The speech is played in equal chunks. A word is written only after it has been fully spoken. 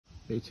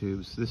Hey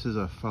tubes, this is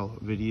a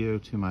follow-up video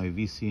to my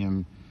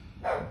VCM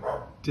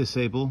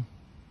disable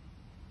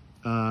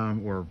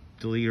or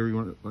delete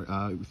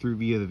through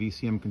via the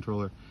VCM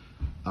controller.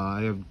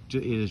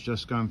 It has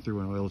just gone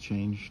through an oil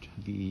change.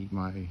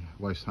 My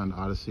wife's Honda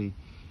Odyssey.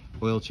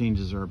 Oil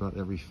changes are about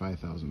every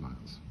 5,000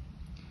 miles.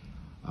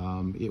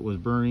 It was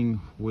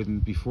burning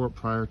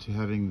prior to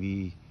having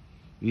the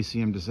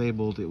VCM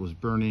disabled. It was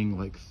burning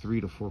like 3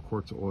 to 4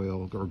 quarts of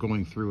oil, or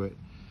going through it,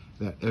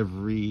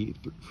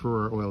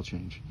 for oil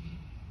change.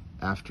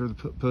 After the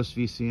post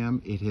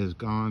VCM, it has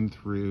gone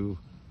through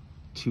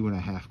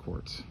 2.5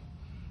 quarts.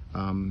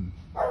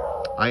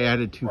 I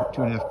added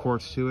 2.5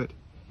 quarts to it,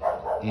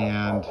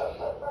 and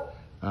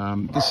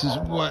this is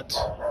what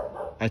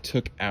I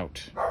took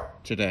out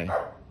today.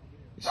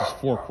 This is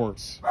 4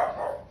 quarts,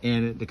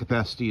 and the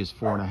capacity is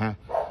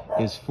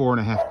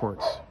 4.5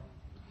 quarts.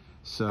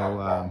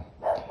 So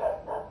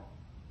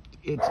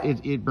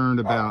it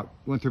burned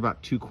went through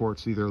about 2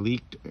 quarts, either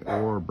leaked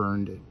or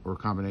burned it, or a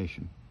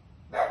combination.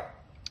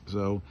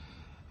 So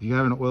if you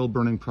have an oil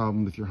burning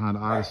problem with your Honda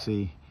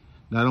Odyssey,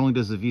 not only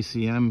does the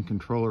VCM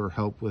controller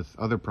help with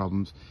other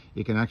problems,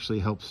 it can actually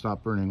help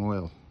stop burning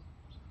oil,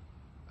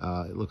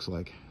 it looks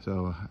like.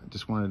 So I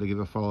just wanted to give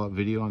a follow-up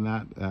video on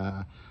that,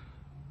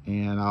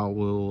 and I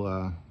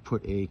will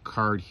put a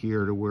card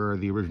here to where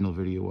the original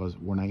video was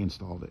when I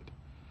installed it.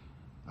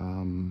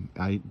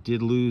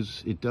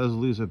 It does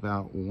lose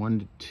about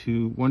 1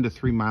 to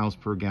 3 miles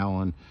per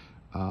gallon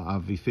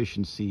of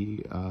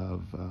efficiency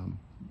of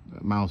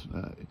miles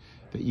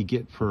that you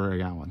get per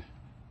gallon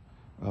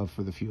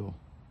for the fuel.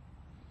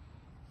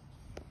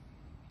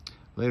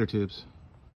 Later, tubes.